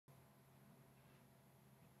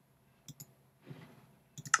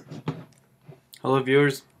Hello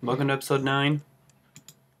viewers, welcome to episode 9.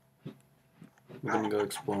 We're gonna go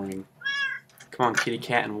exploring. Come on, kitty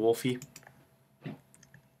cat and wolfie.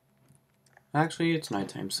 Actually, it's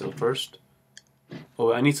nighttime, so first...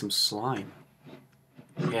 Oh, I need some slime.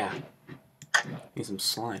 Yeah, I need some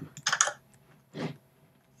slime.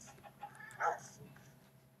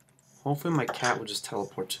 Hopefully my cat will just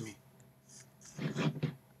teleport to me.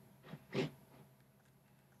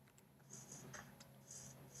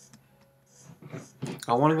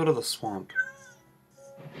 I want to go to the swamp.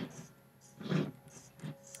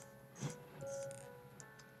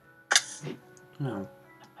 No.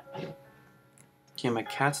 Okay, my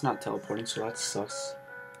cat's not teleporting, so that sucks.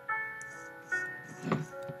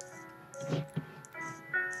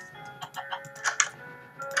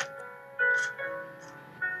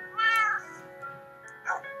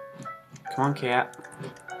 Come on, cat.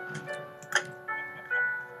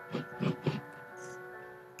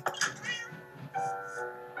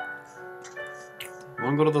 I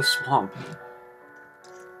want to go to the swamp.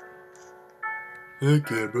 Hey,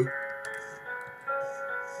 camera.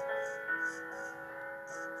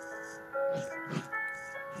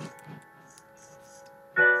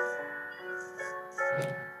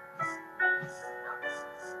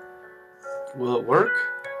 Will it work?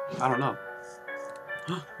 I don't know.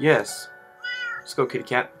 Yes. Let's go, kitty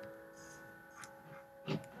cat.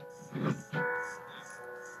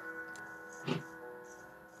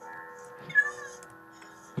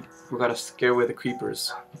 We gotta scare away the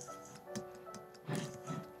creepers. I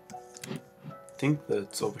think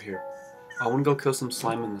that's over here. I wanna go kill some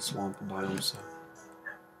slime in the swamp biome, so.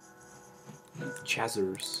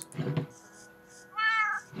 Chazers.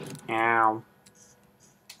 Ow.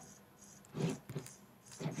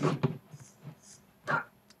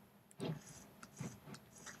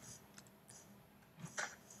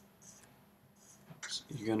 So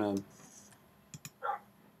you're gonna...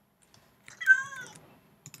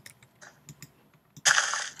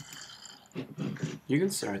 You can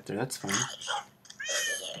sit right there, that's fine.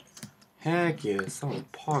 Heck yes, oh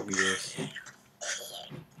pog yes.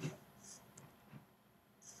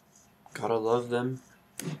 Gotta love them.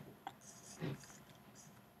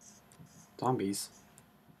 Zombies.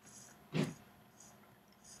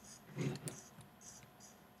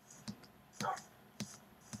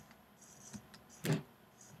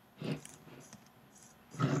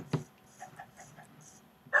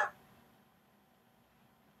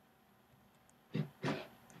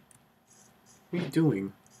 What are you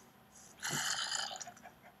doing?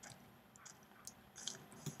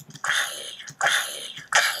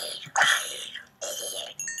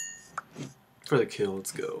 For the kill,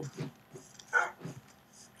 let's go.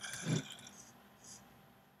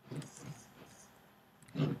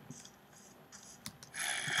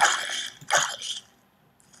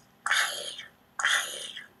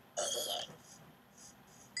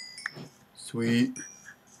 Sweet.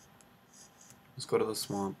 Let's go to the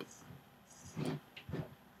swamp. In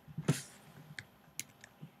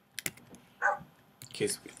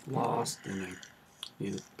case we get lost and I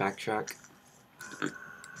need to backtrack.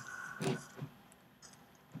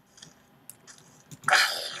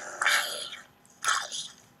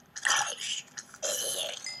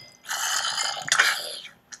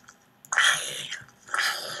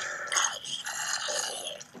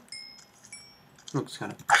 Looks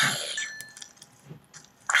kind of...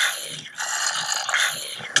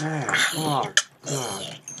 Oh,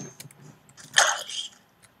 God.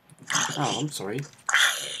 Oh, I'm sorry.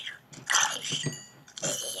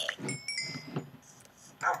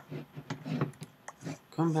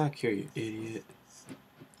 Come back here, you idiot.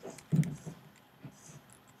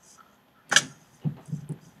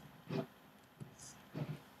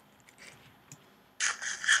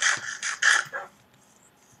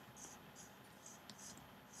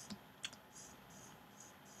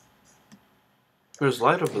 There's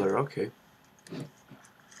light over there, okay.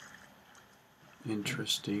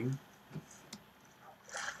 Interesting.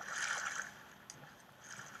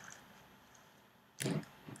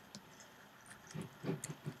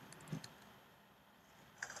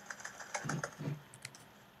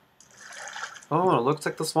 Oh, it looks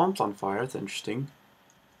like the swamp's on fire. That's interesting.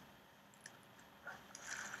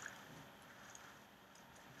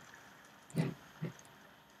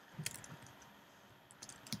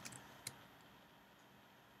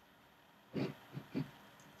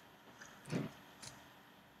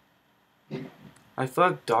 I feel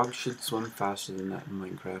like dogs should swim faster than that in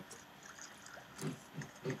Minecraft.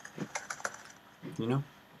 You know?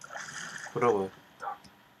 But oh well.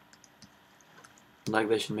 Like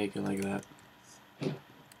they should make it like that.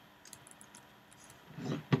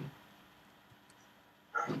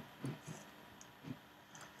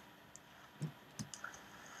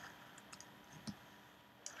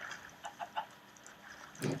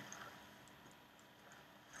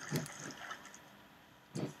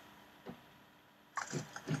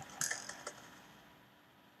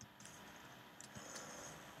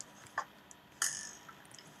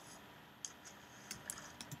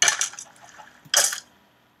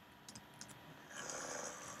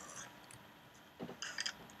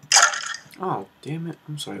 Oh, damn it.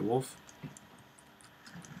 I'm sorry, wolf.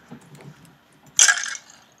 Of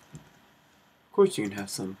course you can have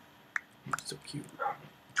some. So cute.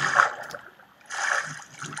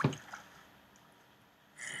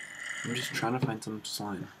 I'm just trying to find some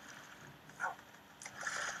slime.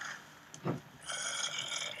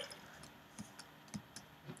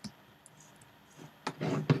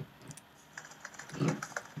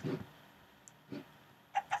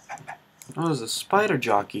 Oh, there's a spider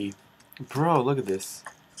jockey. Bro, look at this.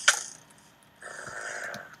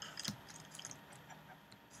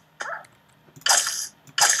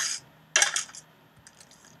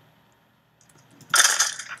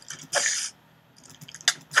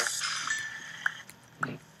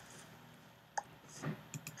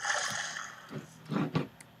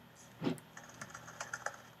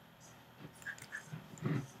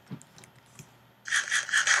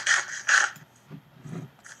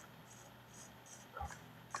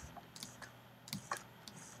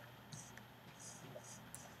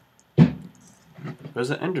 There's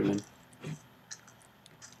an enderman.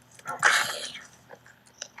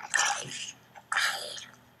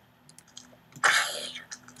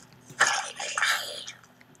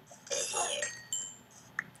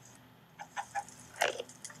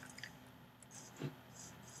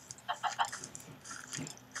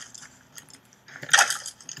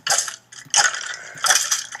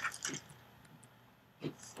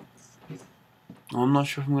 Oh, I'm not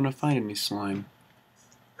sure if I'm gonna find any slime.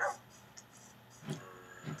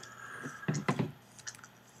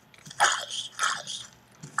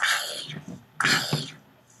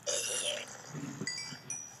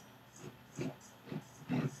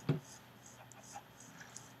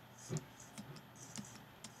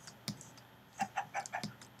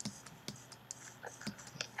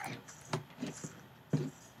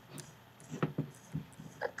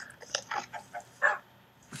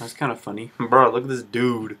 That's kind of funny. Bro, look at this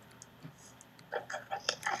dude.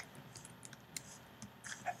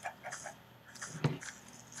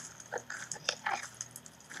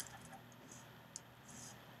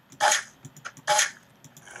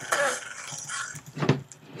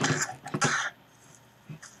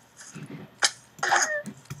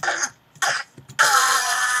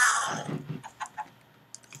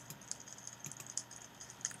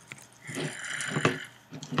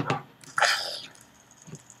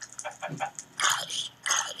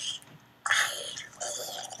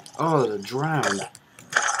 Oh, the drowned.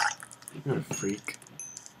 You're a freak.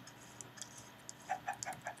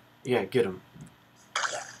 Yeah, get him.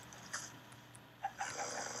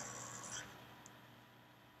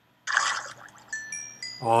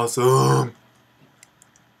 Awesome.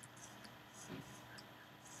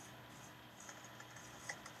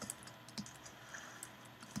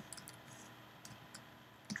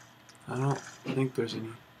 I don't think there's any.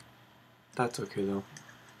 That's okay though.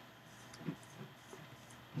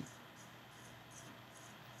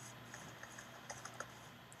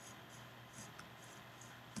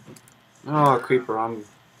 Oh, creeper, I'm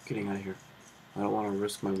getting out of here. I don't want to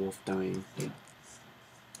risk my wolf dying.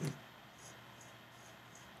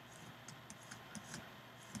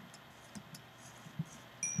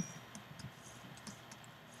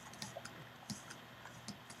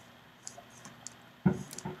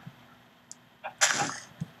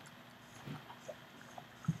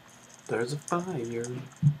 There's a fire.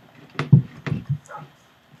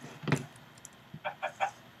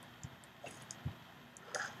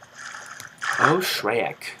 Oh,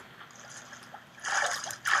 Shrek.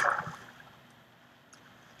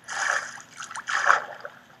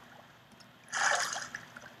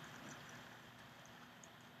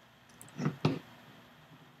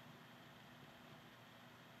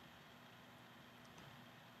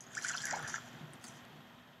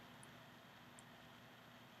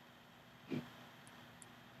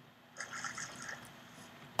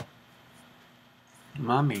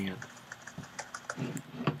 My man.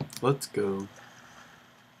 Let's go.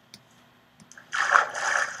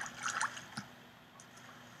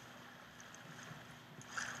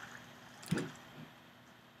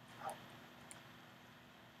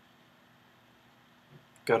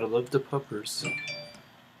 Gotta love the puppers.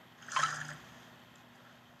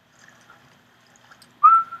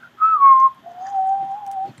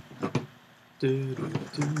 Do, do,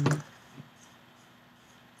 do.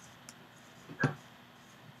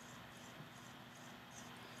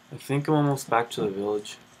 I think I'm almost back to the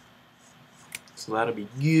village. So that'll be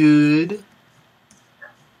good.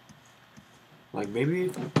 Like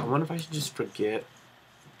maybe, I wonder if I should just forget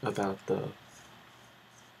about the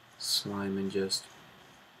slime and just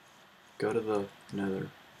go to the nether.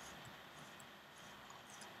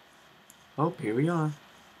 Oh, here we are.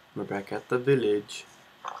 We're back at the village.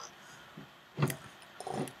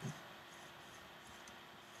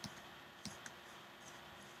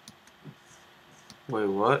 Wait,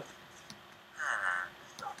 what?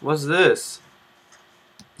 What's this?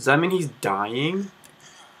 Does that mean he's dying?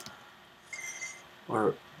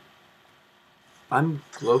 Or... I'm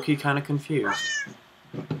low-key kind of confused.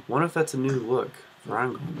 Wonder if that's a new look for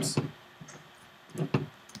iron golems. I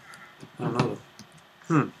don't know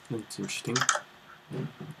though. That's interesting.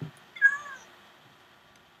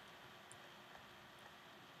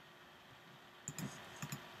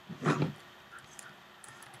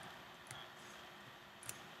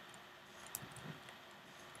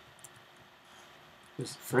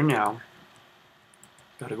 Just for now,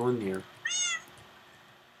 gotta go in there.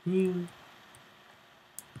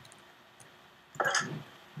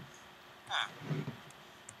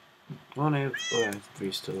 Oh, and I have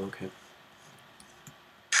 3 still, okay.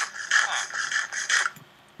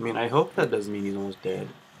 I mean, I hope that doesn't mean he's almost dead.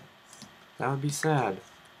 That would be sad.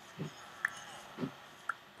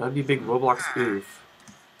 That would be a big Roblox oof.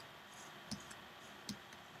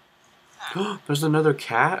 There's another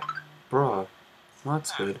cat? Bruh. Well,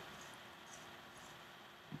 that's good.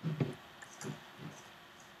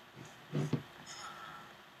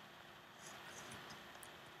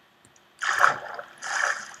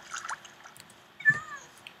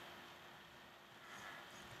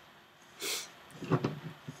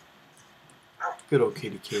 Good old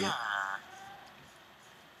kitty cat.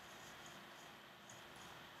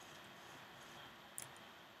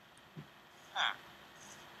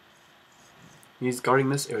 He's guarding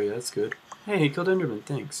this area, that's good. Hey, he killed enderman,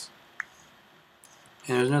 thanks.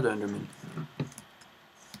 And there's another enderman.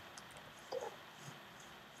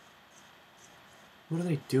 What are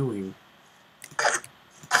they doing?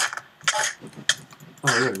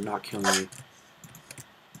 Oh, they're not killing me.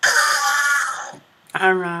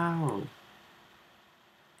 Arrow!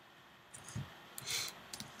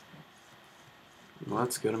 Well,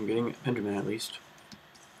 that's good. I'm getting enderman at least.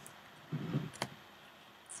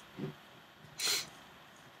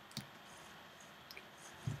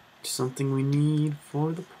 Something we need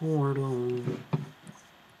for the portal.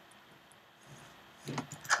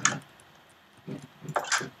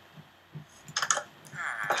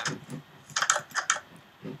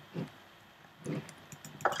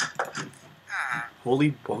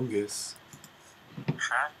 Holy bungus.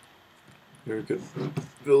 You're a good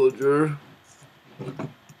villager.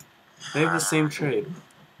 They have the same trade.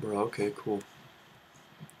 Bro, okay, cool.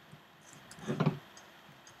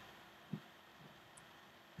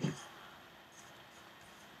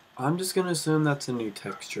 I'm just gonna assume that's a new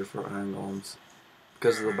texture for iron golems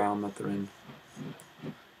because of the biome that they're in.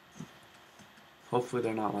 Hopefully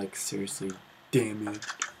they're not like seriously damaged.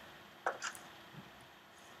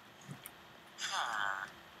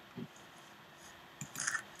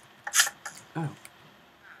 Oh.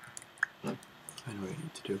 I know what I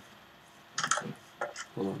need to do.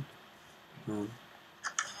 Hold on.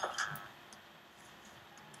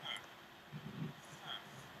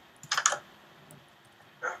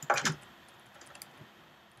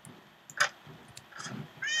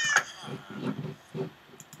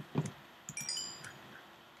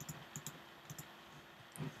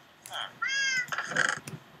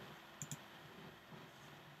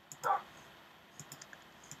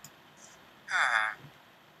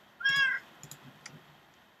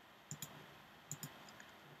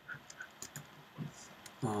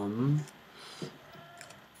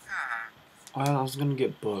 I was gonna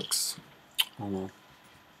get books. Oh well.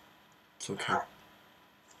 It's okay.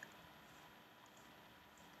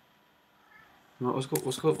 No, let's go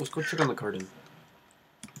check on the garden.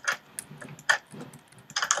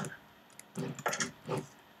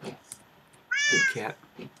 Good cat.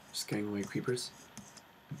 Scaring away creepers.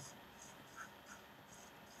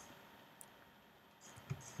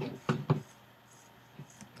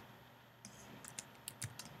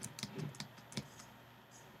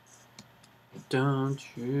 Don't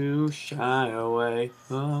you shy away.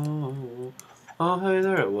 Oh, oh, hey,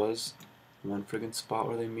 there it was. One friggin' spot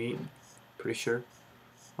where they meet. Pretty sure.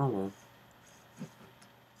 Oh well.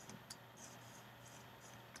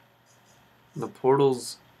 The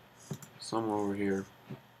portal's somewhere over here.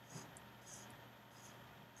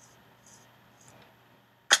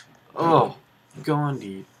 Oh,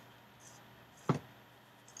 Gandhi.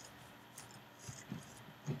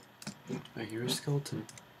 I hear a skeleton.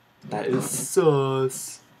 That is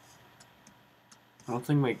sus. I don't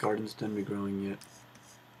think my garden's done regrowing yet.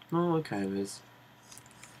 Oh, it kind of is.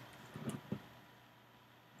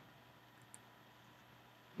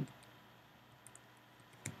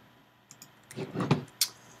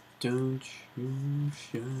 Don't you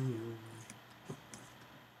shy away.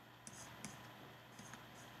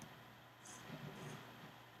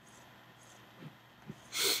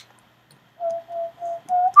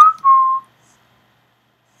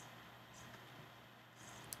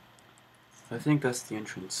 I think that's the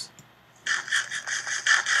entrance.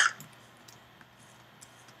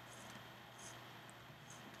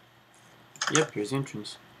 Yep, here's the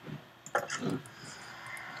entrance.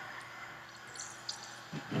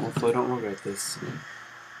 Hopefully I don't regret this.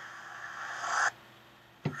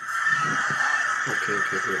 Okay,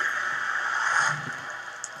 good.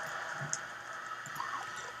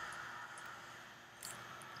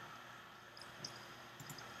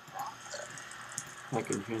 I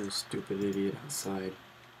can hear the stupid idiot outside.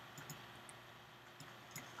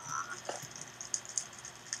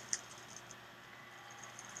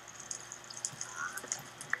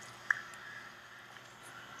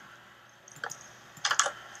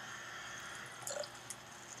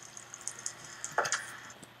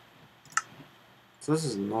 So this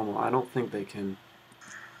is normal. I don't think they can...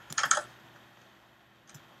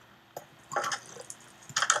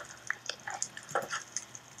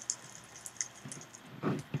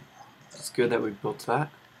 It's good that we built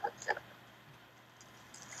that.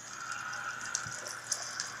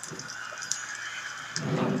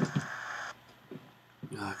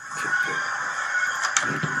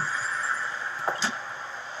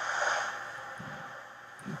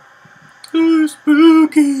 Oh,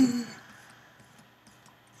 spooky!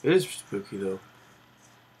 It is spooky though.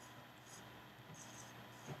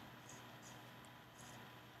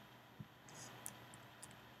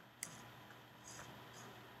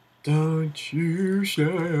 Don't you shy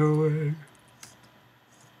away.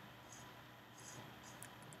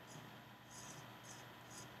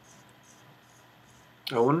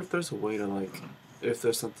 I wonder if there's a way to, like, if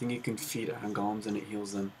there's something you can feed iron golems and it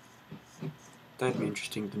heals them. That'd be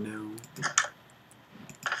interesting to know.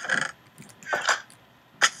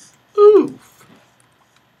 Oof!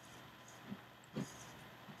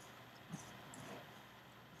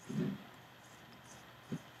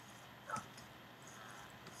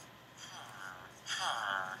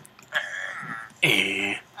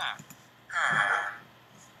 Eh.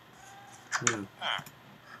 Yeah.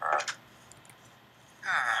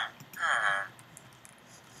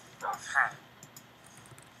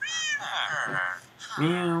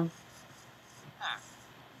 Meow.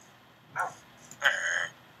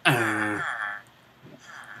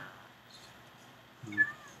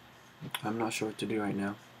 I'm not sure what to do right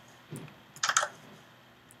now.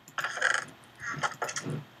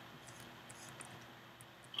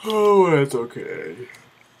 Oh, that's okay.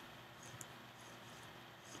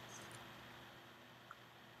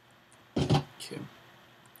 Okay.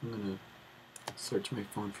 I'm gonna search my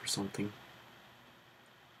phone for something.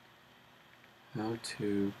 How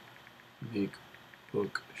to make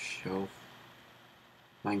bookshelf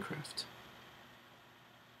Minecraft.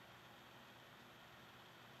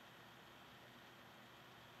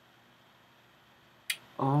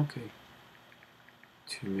 Okay.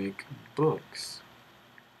 To make books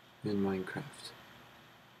in Minecraft.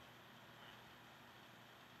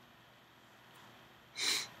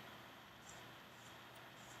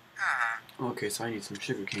 Okay, so I need some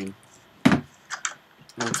sugarcane.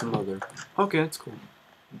 And some leather. Okay, that's cool.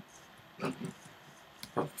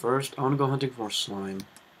 But first, I want to go hunting for slime.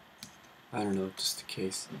 I don't know, just in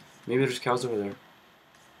case. Maybe there's cows over there.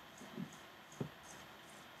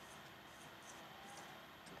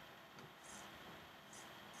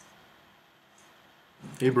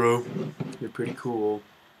 Hey bro, you're pretty cool.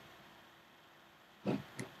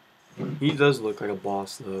 He does look like a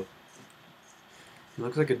boss though. He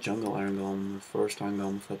looks like a jungle iron golem, the first iron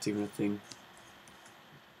golem, if that's even a thing.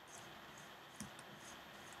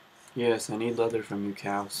 Yes, I need leather from you,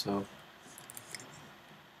 cow, so...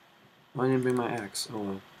 I didn't bring my axe, oh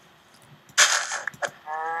well.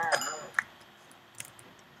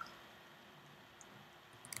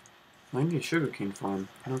 I need a sugarcane farm,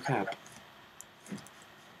 no cap.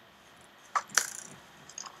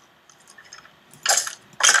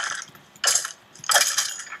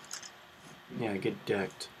 Yeah, get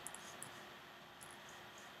decked.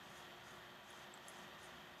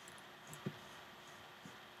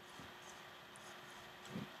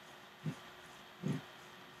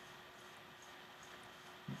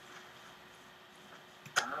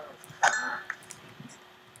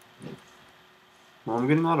 Well, I'm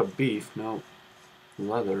getting a lot of beef, no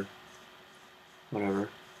leather. Whatever.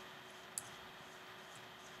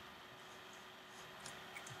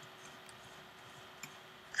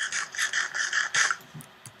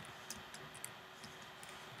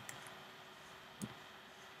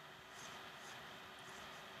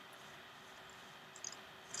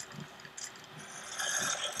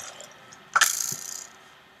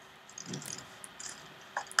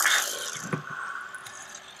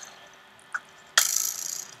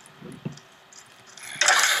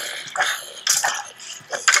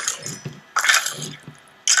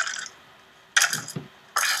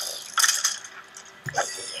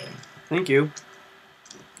 Thank you.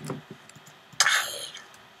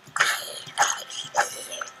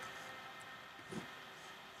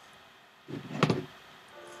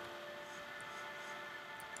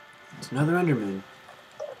 It's another enderman.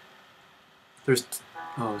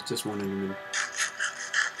 Oh, it's just one enderman.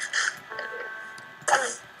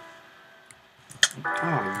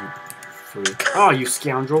 Oh, you freak. Oh, you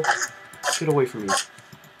scoundrel. Get away from me.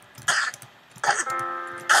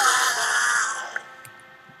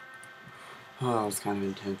 Oh, that was kind of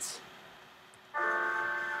intense.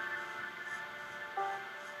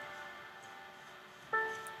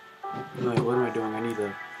 Wait, what am I doing? I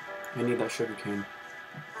need that sugar cane.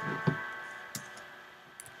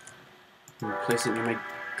 Place it near my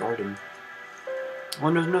garden.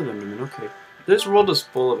 Oh, there's another enderman. Okay. This world is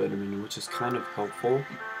full of endermen, which is kind of helpful.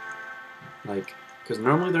 Like, because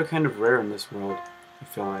normally they're kind of rare in this world, I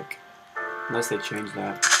feel like. Unless they change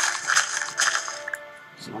that.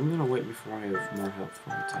 So I'm gonna wait before I have more health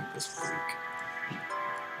before I attack this freak.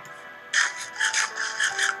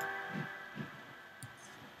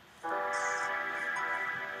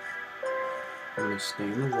 I'm gonna stay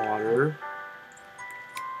in the water.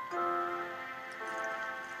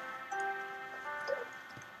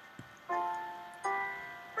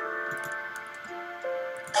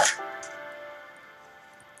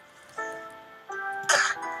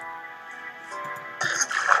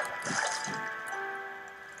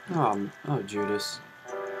 Oh, Judas.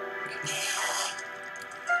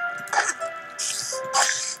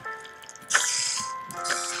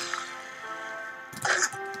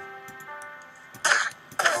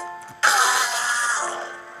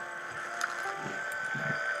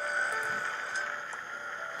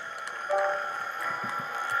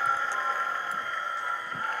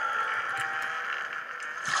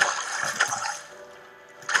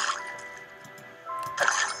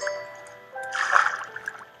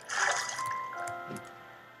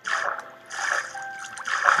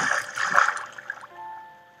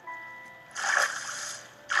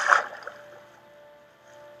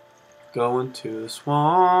 Going to the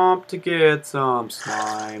swamp to get some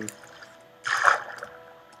slime.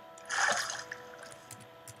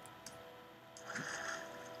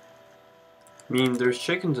 I mean, there's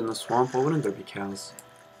chickens in the swamp, why wouldn't there be cows?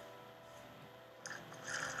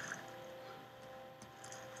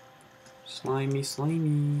 Slimy,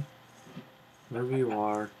 slimy. Wherever you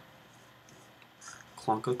are.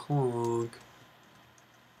 Clunk-a-clunk.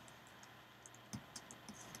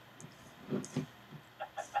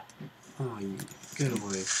 Oh, you get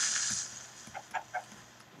away.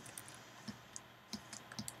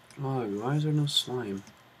 Oh, why is there no slime?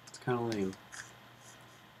 It's kind of lame.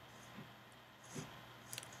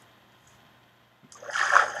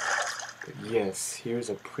 But yes,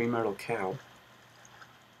 here's a premarital cow.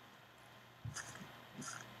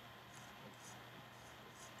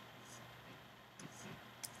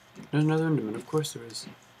 There's another enderman, of course there is.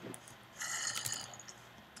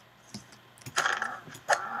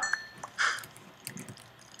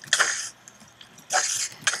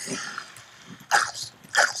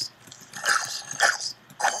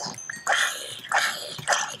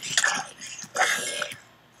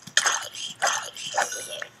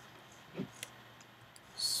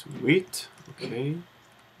 Sweet, okay.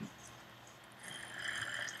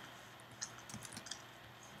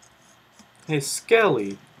 Hey,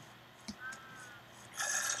 Skelly.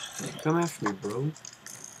 Come after me, bro.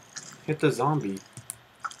 Hit the zombie.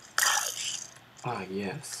 Ah,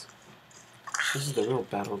 yes. This is the real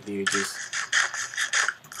battle of the ages.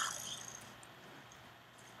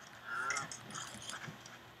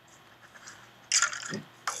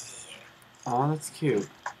 Aw, that's cute.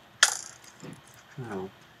 Oh.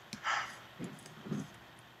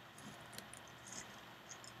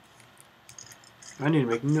 I need to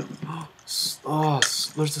make no. Oh,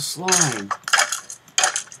 there's a slime.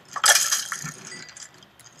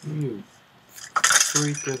 You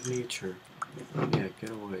freak of nature. Yeah,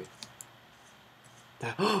 get away.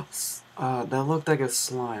 That looked like a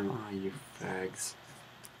slime. Ah, you fags.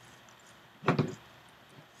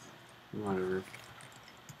 Whatever.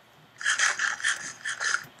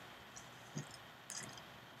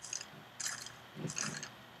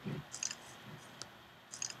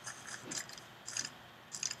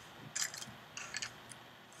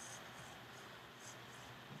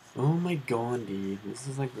 Oh my gondy, this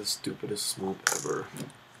is like the stupidest swamp ever.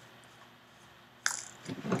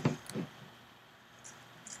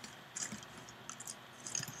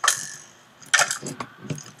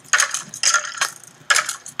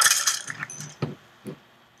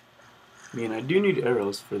 I mean, I do need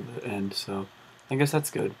arrows for the end, so I guess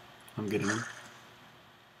that's good. I'm getting them.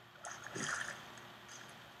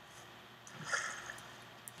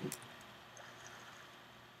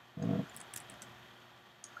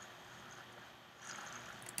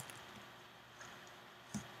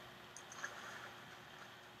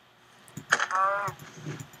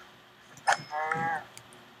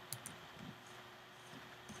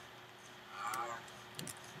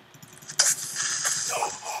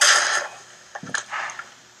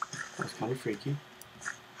 That's kind of freaky.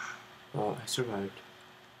 Oh, I survived.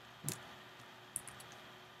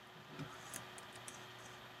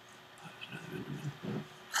 Oh, there's another enderman.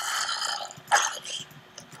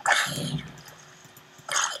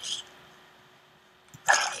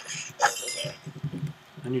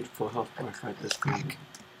 I need full health before I fight this freak.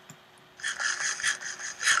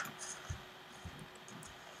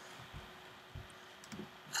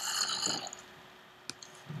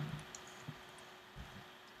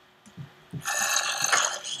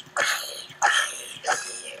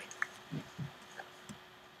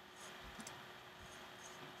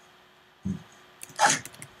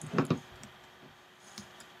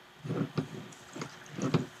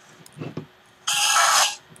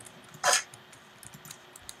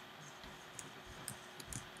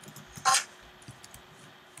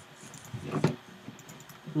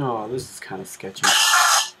 Oh, this is kind of sketchy.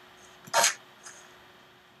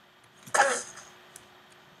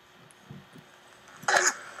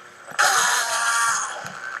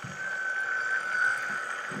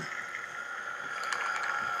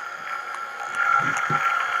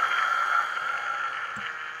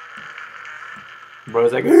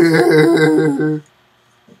 Bro's like,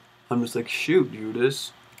 I'm just like, shoot,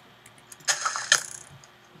 Judas.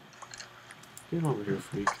 Get over here,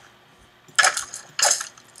 freak.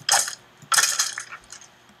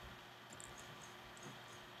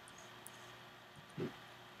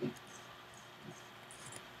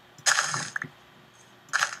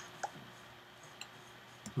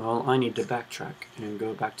 Well, I need to backtrack and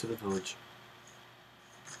go back to the village.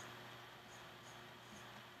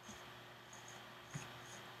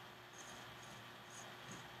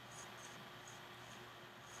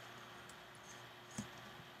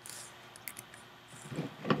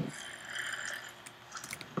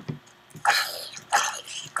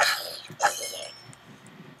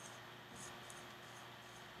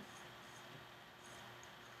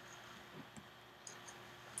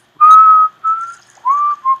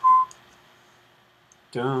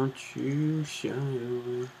 Don't you shy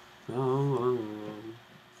away. Oh.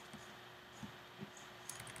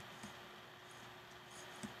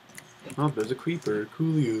 Oh, there's a creeper.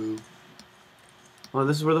 Coolio. Oh,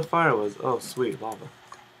 this is where the fire was. Oh, sweet. Lava.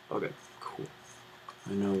 Okay, cool.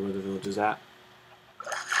 I know where the village is at.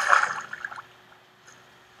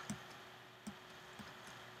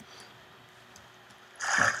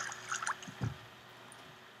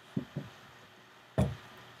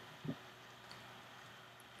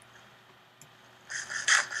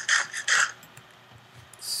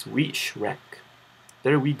 Sweet Shrek.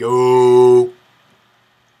 There we go.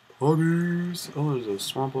 Puggies. Oh, there's a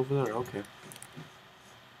swamp over there. Okay.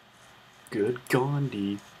 Good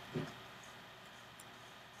Gandhi.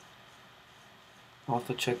 I'll have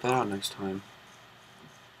to check that out next time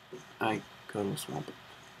I go to a swamp.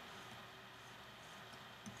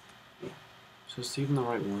 Is this even the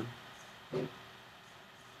right one?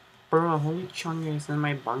 Bro, holy chungus in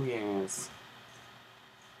my bungus.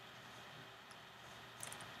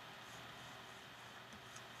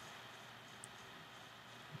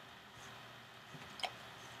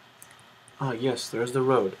 Ah, yes, there's the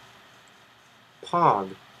road.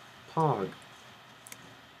 Pog. Pog.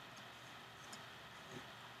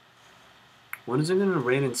 When is it gonna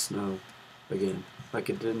rain and snow again? Like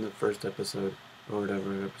it did in the first episode, or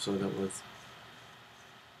whatever episode that was.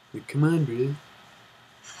 Like, come on, bro.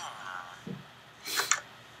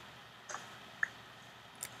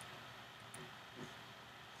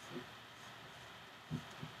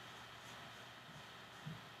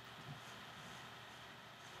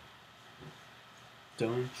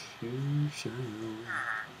 Don't you shine.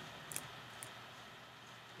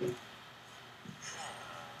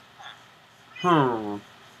 Huh.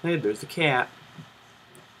 Hey, there's the cat.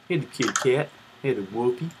 Hey, the kitty cat. Hey, the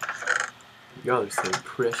whoopee. Y'all are so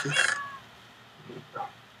precious.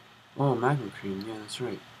 Oh, magnum cream. Yeah, that's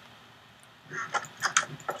right.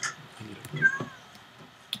 I need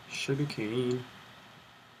a sugar cane.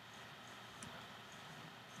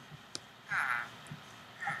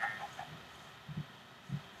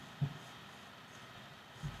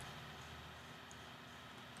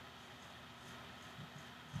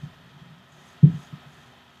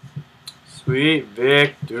 Sweet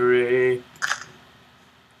victory.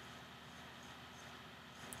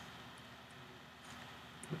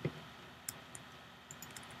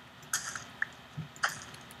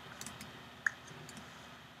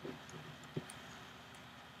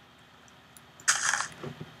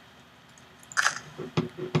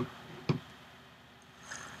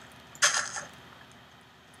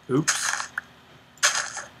 Oops.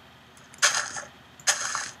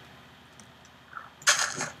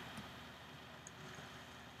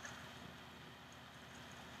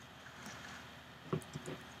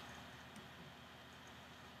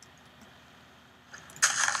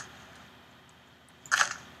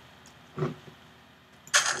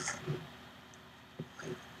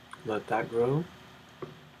 Let that grow.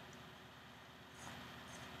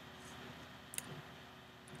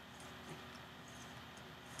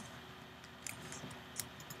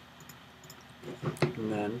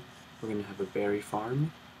 And then we're going to have a berry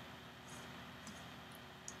farm.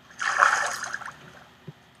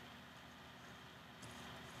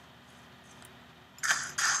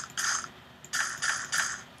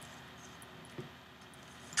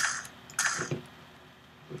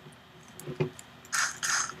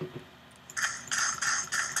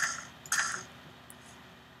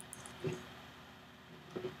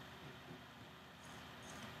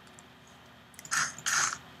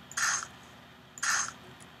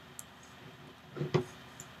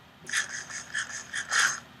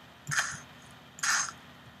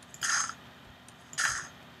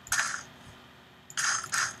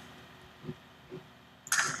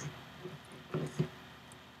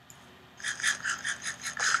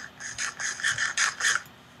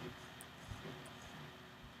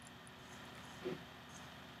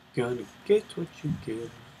 Gonna get what you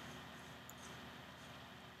give.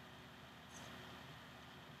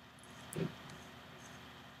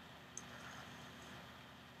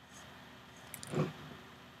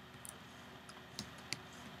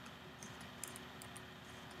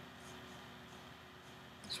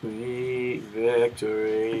 Sweet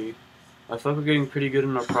victory. I thought we're getting pretty good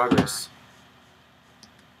in our progress.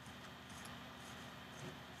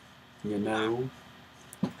 You know?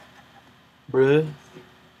 Bruh.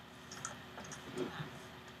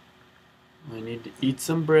 I need to eat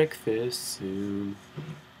some breakfast soon.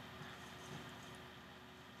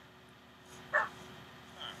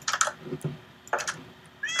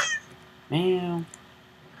 Meow.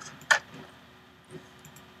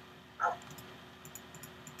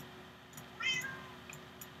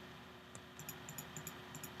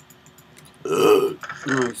 Oh,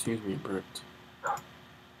 excuse me, it burped.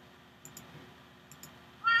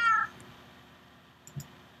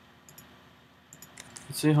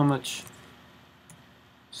 Let's see how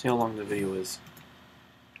long the video is.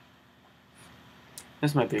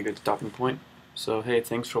 This might be a good stopping point. So hey,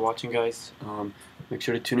 thanks for watching, guys. Make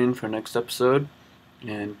sure to tune in for our next episode,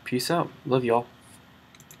 and peace out. Love y'all.